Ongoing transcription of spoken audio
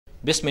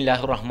بسم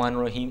الله الرحمن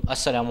الرحیم.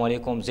 السلام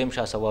علیکم. زم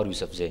شاهسوار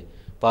یوسف زی.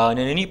 په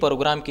نننی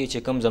پروګرام کې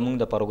چې کوم زمونږ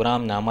د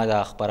پروګرام نامه د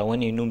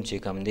خپرونې نوم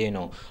چې کوم دی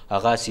نو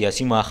هغه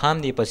سیاسي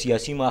ماښام دی. په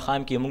سیاسي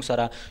ماښام کې موږ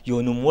سره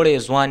یو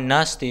نوموړی ځوان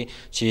ناست دی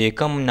چې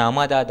کوم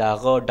نامه ده د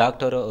هغه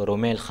ډاکټر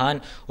رومیل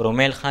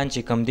خان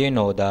چې کوم دی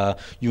نو د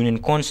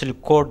یونین کونسل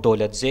کوټ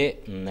دولتزی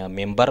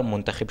ممبر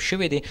منتخب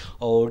شوی دی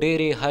او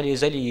ډېرې هلې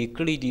ځلې یې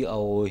کړي دي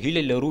او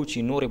هیله لرو چې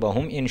نورې به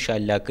هم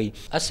انشاءالله کوي.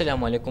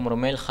 السلام علیکم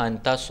رومیل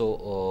خان، تاسو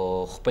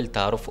خپل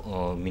تعارف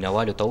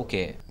مینوالو ته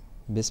وکړئ.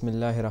 بسم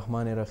الله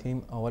الرحمن الرحیم.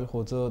 اول خو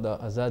زه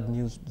د آزاد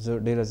نیوز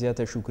ډیره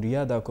زیاته شکریه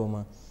ادا کوم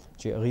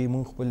چې هغې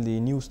موږ خپل د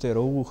نیوز ته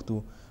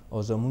راوغوښتو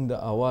او زموږ د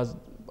اواز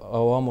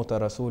عوامو ته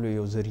رسولو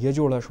یو ذریعه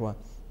جوړه شوه.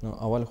 نو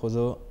اول خو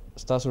زه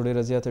ستاسو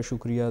ډیره زیاته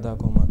شکریه ادا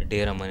کوم.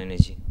 ډیره مننه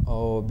جي. او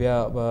بیا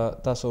به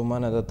تاسو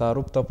مانه د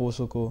تعارف تپوس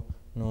وکړو.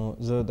 نو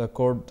زه د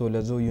کوټ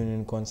دولتزو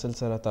یونین کونسل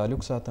سره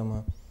تعلق ساتم.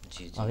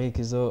 هغې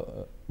کې زه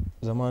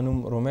زما نوم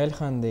رومیل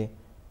خان دی.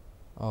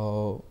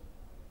 او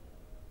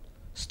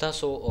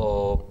ستاسو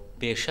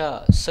پیشه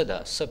څه ده؟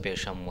 څه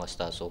پیشه مو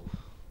ستاسو؟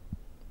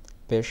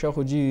 پیشه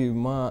خو جي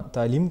ما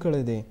تعلیم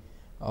کړی دی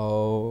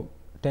او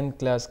 10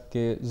 کلاس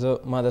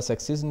کې ما د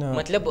سکسیز نه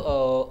مطلب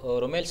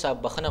رومیل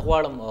صاحب بخښنه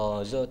غواړم،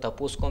 زه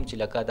تپوس کوم چې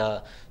لکه دا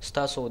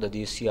ستاسو د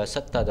دې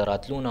سیاست ته د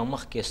راتلو نه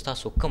مخکې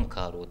ستاسو کوم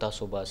کار و؟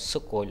 تاسو به څه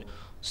کول؟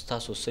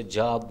 ستاسو څه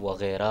جاب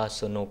وغیره،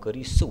 څه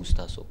نوکري څه و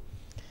ستاسو؟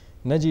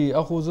 نه جي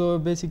اخو زه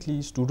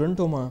بیسیکلی سټوډنټ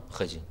وم.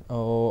 ښه جي.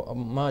 او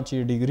ما چې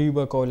ډیګري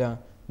به کوله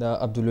د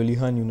عبدالولي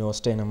خان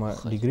یونیورسټۍ نه ما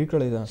ډیګري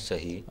کړې ده.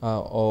 صحیح.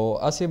 او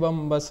هسې به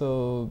هم بس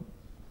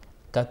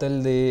کتل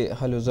د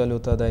هلو ځلو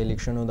ته د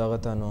الیکشنو دغه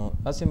ته نو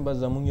هسې هم بس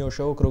زموږ یو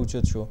شوق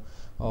راوچت شو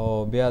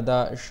او بیا دا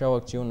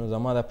شوق چې نو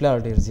زما د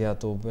پلار ډېر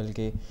زیات و،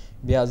 بلکې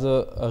بیا زه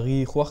هغې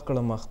خوښ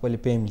کړم خپل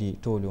فیملي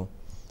ټولو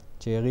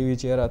چې هغې وي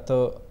چې یاره ته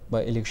به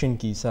الیکشن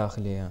کې حصه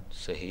اخلې.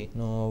 صحیح.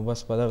 نو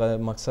بس په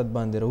دغه مقصد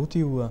باندې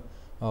راوتي وه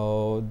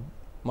او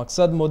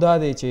مقصد مو دا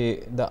دی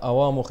چې د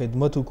عوامو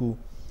خدمت وکړو،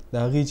 د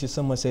هغې چې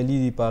څه مسلې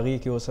دي په هغې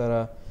کې ورسره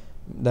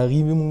د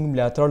هغې موږ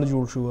ملاتړ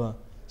جوړ شو،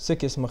 څه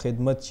قسمه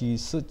خدمت چې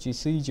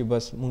څه چې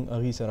بس موږ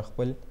هغې سره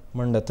خپل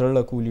منډه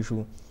تړله کولی شو.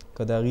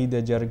 که د هغې د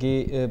جرګې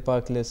په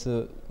هکله څه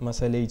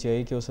مسلې چې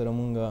هغې کې ورسره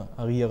موږ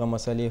هغې هغه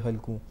مسلې حل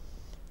کړو،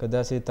 که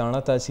داسې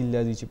تاڼه تحصیل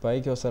دي چې په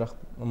هغې کې ورسره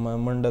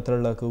منډه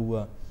تړله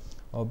کوو.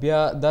 او بیا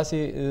داسې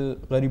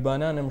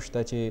غریبانان هم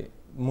شته چې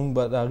موږ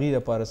به د هغې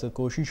دپاره څه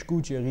کوشش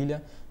کوو چې هغې له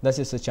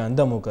داسې څه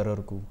چانده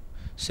مقرر کړو.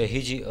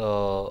 صحیح جي.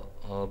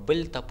 بل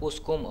تپوس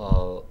کوم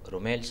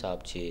رومیل صاحب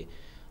چې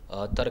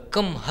تر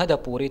کوم حده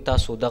پورې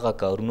تاسو دغه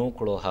کارونه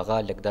وکړو هغه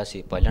لږ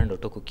داسې په لنډو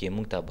ټکو کې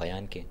موږ ته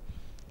بیان کړئ.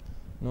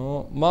 نو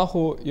ما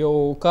خو یو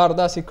کار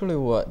داسې کړی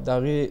و د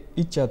هغې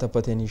هېڅ چاته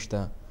پته نشته،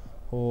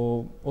 خو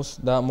اوس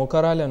دا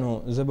موقع راله نو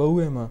زه به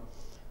ووایم.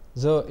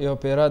 زه یو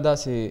پیره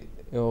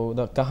داسې یو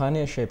د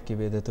کهانۍ شیپ کې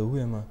به درته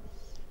ووایم.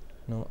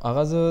 نو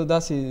هغه زه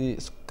داسې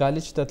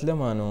کالج ته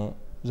تلم نو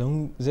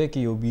زموږ ځای کې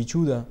یو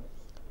بیچو ده،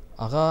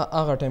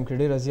 هغه ټایم کې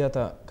ډېره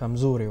زیاته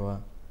کمزورې وه.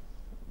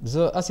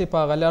 زه هسې په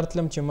هغه لار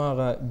تلم چې ما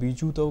هغه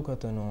بیچو ته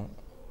وکته نو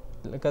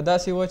لکه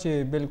داسې وه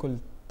چې بالکل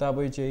تا به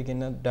وایي چې هغې کې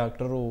نه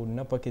ډاکټر و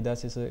نه پکې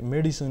داسې څه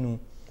میډیسن و.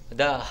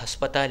 دا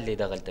هسپتال دی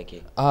دغلته کې؟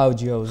 او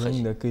جي او زموږ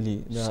د کلي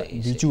د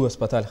بیچو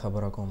هسپتال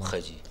خبره کوم. ښه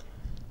جي.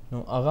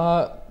 نو هغه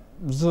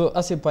زه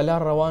هسې په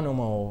لار روان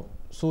وم او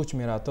سوچ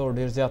مې راته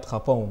ډېر زیات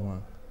خفه وم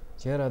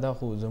چې یاره دا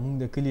خو زموږ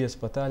د کلي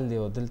هسپتال دی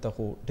او دلته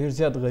خو ډېر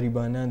زیات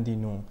غریبانان دي،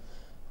 نو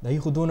د هغې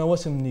خو دونه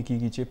وس هم نه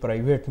کېږي چې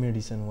پرایویټ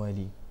میډیسن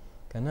والي،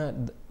 که نه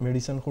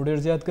میډیسن خو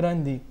ډېر زیات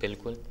ګران دي.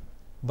 بلکل.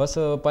 بس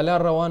په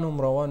لار روان وم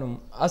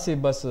هسې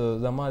بس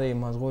زما د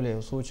مازغول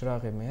یو سوچ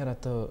راغی مې یاره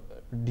ته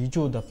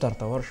ډیچو دفتر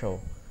ته ورشه،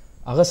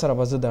 هغه سره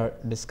به زه د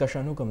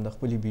ډسکشن وکړم د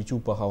خپلې بیچو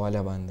په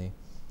حواله باندې.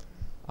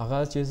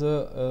 هغه چې زه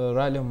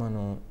رالم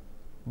نو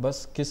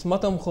بس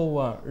قسمت هم ښه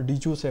وه،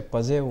 ډیچو صاحب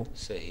په ځای و.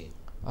 صحیح.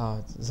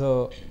 زه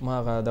ما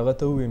هغه دغه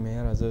ته وویم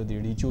یاره زه د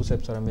ډیچو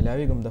صاحب سره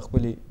میلاویږم، د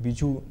خپلې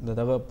بیچو د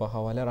دغه په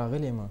حواله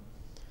راغلی یم.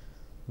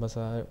 بس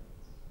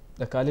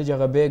د کالج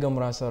هغه بیګ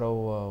هم را سره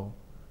و او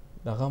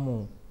دغه مو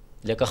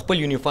لکه خپل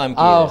یونیفارم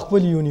کې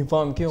خپل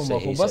یونیفارم کې وم،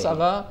 خو بس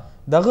هغه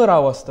دغه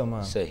راوستم.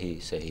 صحیح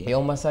صحیح.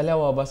 یو مسله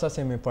وه بس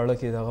هسې مې پړه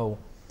کې دغه و.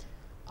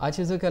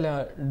 چې زه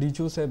کله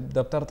ډیچو صاحب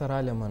دفتر ته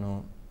رالم نو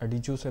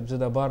ډیچو صاحب زه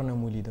د بار نه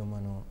مو لیدم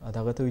نو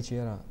دغه ته وایي چې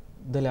یاره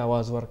دلې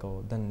اواز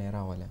ورکوه دننه یې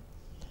راوله.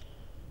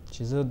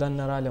 چې زه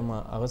دننه رالم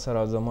هغه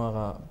سره زما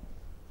هغه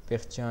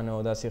پېخچان او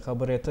داسې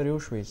خبرې اترې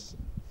وشوې.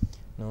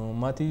 نو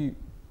ما ته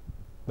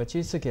بچې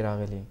څه کې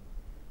راغلې؟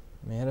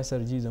 مې یاره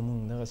سر جي زمونږ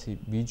دغسې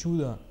بیچو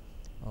ده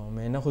او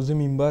مې نه خو زه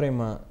ممبر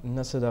یم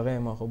نه څه دغه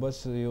یم، خو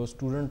بس یو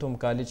سټوډنټ وم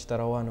کالج ته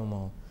روان وم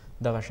او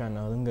دغه شان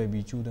څنګه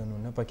بیچو ده نو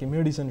نه پکې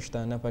میډیسن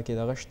شته نه پکې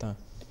دغه شته.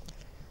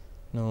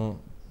 نو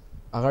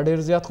هغه ډېر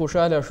زیات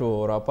خوشحاله شو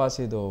او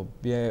راپاڅېد او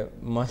بیا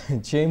ما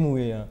چې مې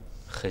وویه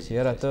چې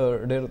یاره ته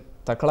ډېر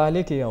تکړه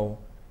هلک یې او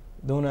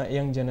دونه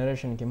ینګ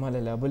جنریشن کې مال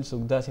لا بل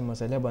څوک داسې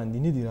مسله باندې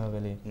نه دی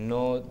راغلی. نو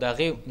د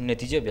هغې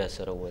نتیجه بیا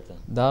سره ووته؟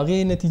 د هغې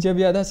نتیجه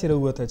بیا داسې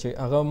راووته چې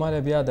هغه مال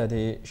بیا د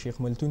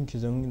شیخ ملتون کې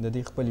زموږ د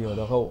دې خپل یو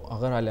دغه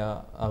هغه راله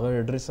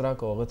هغه ډرس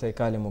راکړو، هغه ته یې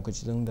کالم وکړه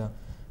چې زموږ د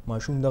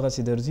ماشوم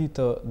دغسې درځي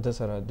ته د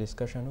سره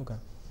ډسکشن وکړه.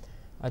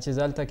 چې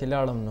زه هلته کې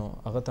لاړم نو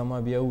هغه ته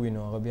ما بیا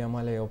ووینو، هغه بیا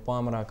ماله یو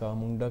پام راکړه،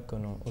 مونږ ډک کړو.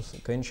 نو اوس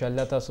که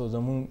انشاءالله تاسو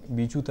زمونږ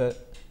بیچو ته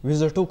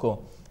وزټ وکړو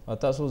او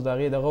تاسو اوس د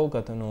هغې دغه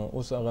وکتو نو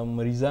اوس هغه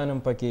مریضان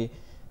هم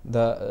پکې د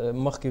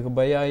مخکې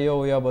به یا یو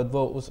یا به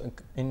دوه، اوس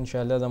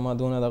انشاءالله زما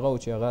دونه دغه و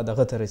چې هغه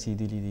دغه ته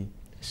رسېدلي دي.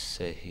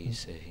 صحیح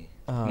صحیح.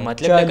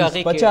 مطلب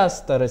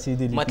 50 ته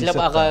رسېدلي، مطلب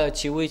هغه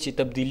چې وایي چې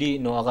تبدیلي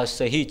نو هغه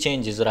صحیح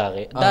چینجز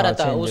راغې. دا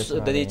راته اوس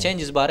د دې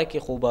چینجز باره کې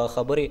خو به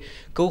خبرې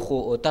کوو،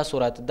 خو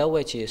تاسو راته دا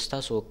وایي چې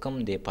ستاسو کوم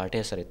د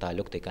پارټۍ سره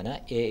تعلق دی که نه،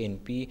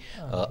 ANP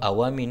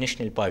عوامي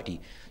نیشنل پارټي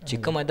چې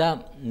کومه ده،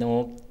 نو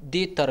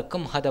دې تر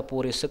کوم حده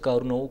پورې څه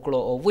کارونه وکړو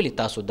او ولې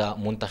تاسو دا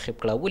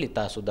منتخب کړه، ولې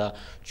تاسو دا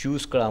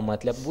چوز کړه،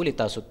 مطلب ولې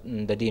تاسو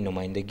د دې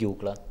نمایندګي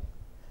وکړه؟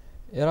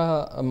 یاره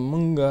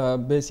مونږ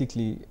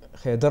بیسیکلی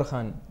خیدر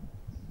خان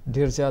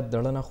ډېر زیات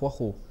دړنه خوښ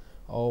وو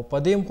او په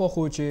دې هم خوښ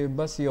وو چې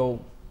بس یو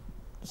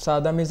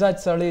ساده مزاج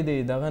سړی دی،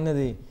 دغه نه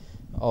دی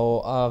او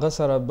هغه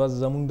سره بس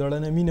زموږ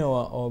دړنه مینه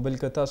وه. او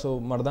بلکې تاسو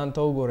مردان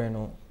ته وګورئ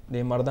نو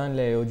د مردان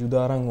له یو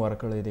جدا رنګ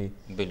ورکړی دی.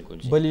 بالکل.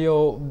 بل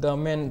یو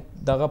د مین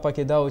دغه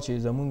پکې دا و چې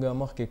زمونږ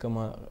مخکې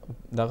کومه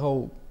دغه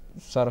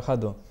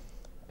سرحد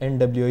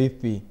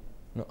NWFP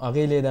نو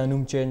هغې له دا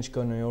نوم چینج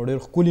کړ، نو یو ډېر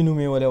ښکلي نوم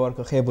یې ولې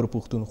ورکړ، خیبر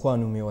پښتونخوا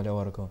نوم یې ولې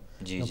ورکړ.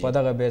 نو په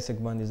دغه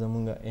بیسک باندې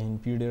زمونږ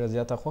ANP ډېره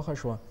زیاته خوښه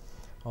شوه.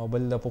 او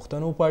بل د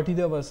پښتنو پارټي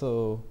ده بس.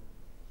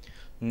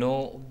 نو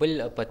بل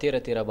په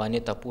تیره باندې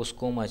تپوس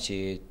کومه چې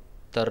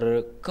تر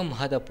کوم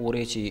حده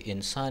پورې چې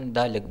انسان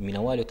دا لږ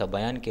مینوالو ته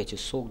بیان کوي چې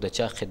څوک د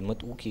چا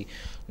خدمت وکړي،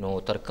 نو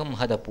تر کوم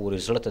حده پورې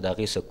زړه ته د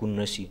هغې سکون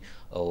نشي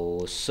او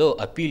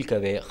څه اپیل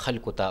کوئ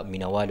خلکو ته،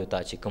 مینوالو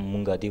ته چې کوم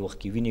مونږ دې وخت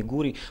کې وینې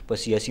ګوري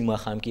په سیاسي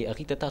ماښام کې،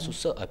 هغې ته تاسو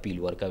څه اپیل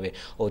ورکوئ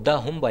او دا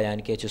هم بیان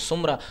کوئ چې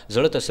څومره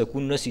زړه ته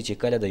سکون نشي چې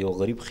کله د یو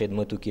غریب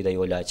خدمت وکړي، د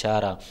یو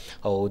لاچاره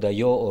او د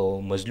یو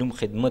مظلوم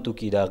خدمت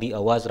وکړي، د هغې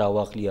اواز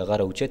راواخلي، هغه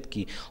راوچت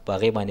کړي، په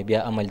هغې باندې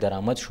بیا عمل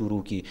درآمد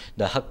شروع کړي،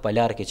 د حق په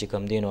لار کې چې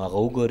کوم دی نو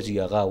هغه وګرځي،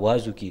 هغه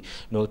آواز وکړي.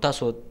 نو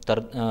تاسو تر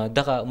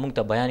دغه موږ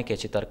ته بیان کړئ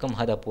چې تر کوم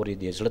حده پورې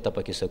د زړه ته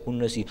پکې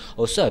سکون نشي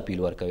او څه اپیل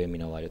ورکوئ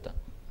مینوالو ته؟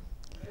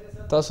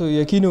 تاسو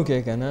یقین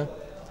وکړئ که نه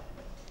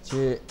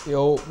چې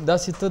یو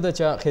داسې ته د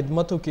چا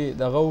خدمت وکړي،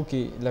 دغه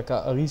وکړي، لکه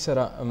هغې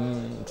سره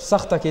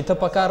سخته کې ته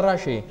په کار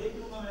راشي،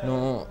 نو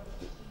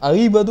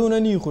هغې به دونه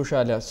نه وي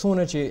خوشحاله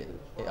څونه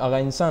چې هغه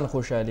انسان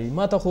خوشحالي.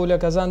 ما ته خو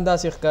لکه ځان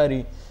داسې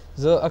ښکاري،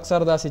 زه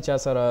اکثر داسې چا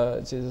سره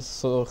چې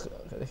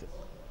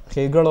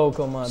ښېګړه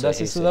وکړم،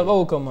 داسې څه دغه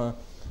وکړم،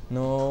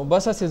 نو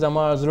بس هسې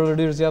زما زړه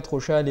ډېر زیات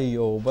خوشحاله وي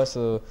او بس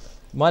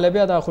ما له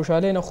بیا د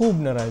خوشحالۍ نه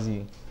خوب نه راځي.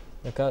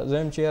 لکه زه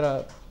یم چې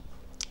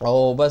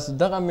او بس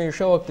دغه مې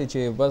شوق دی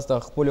چې بس د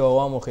خپلو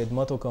عوامو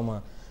خدمت وکړم،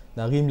 د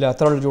هغې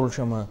ملاتړ جوړ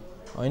شم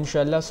او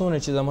انشاءالله څونه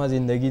چې زما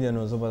زندګي ده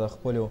نو زه به د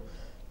خپلو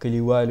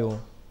کلیوالو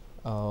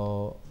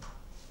او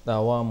د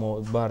عوامو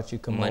بار چې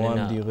کوم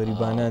عوام دي،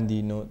 غریبانان دي،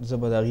 نو زه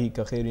به د هغې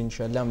که خیر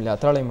انشاءالله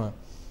ملاتړ یم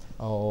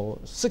او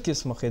څه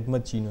قسمه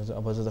خدمت چې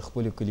نو به زه د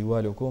خپلو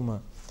کلیوالو کوم،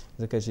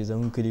 ځکه چې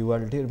زموږ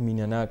کلیوال ډېر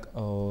مینهناک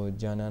او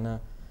جانانه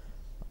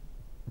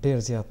ډېر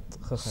زیات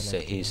ښه خلک.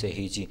 صحیح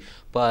صحیح جي.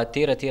 په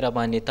تیره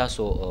باندې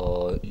تاسو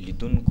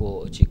لیدونکو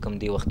چې کوم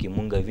دی وخت کې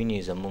مونږ ویني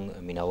زموږ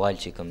مینوال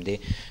چې کوم دی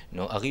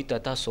نو هغې ته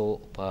تاسو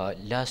په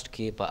لاست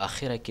کې په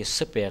اخره کې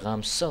څه پیغام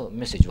څه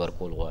میسج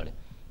ورکول غواړئ؟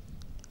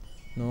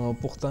 نو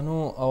پښتنو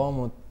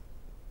عوامو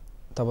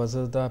ته به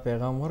زه دا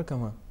پیغام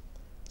ورکړم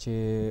چې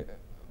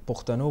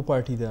پښتنو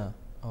پارټي ده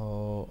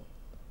او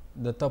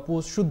د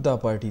تپوس شده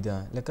پارټي ده.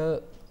 لکه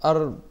هر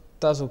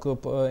تاسو که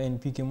په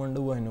NP کې منډه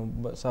ووایئ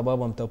نو سبا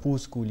به هم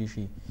تپوس کولی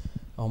شي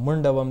او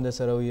منډه به هم در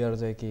سره وي هر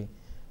ځای کې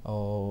او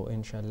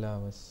انشاءالله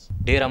بس.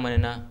 ډېره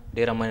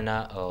مننه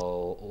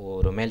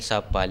رومیل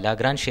صاحب، په الله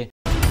ګران شي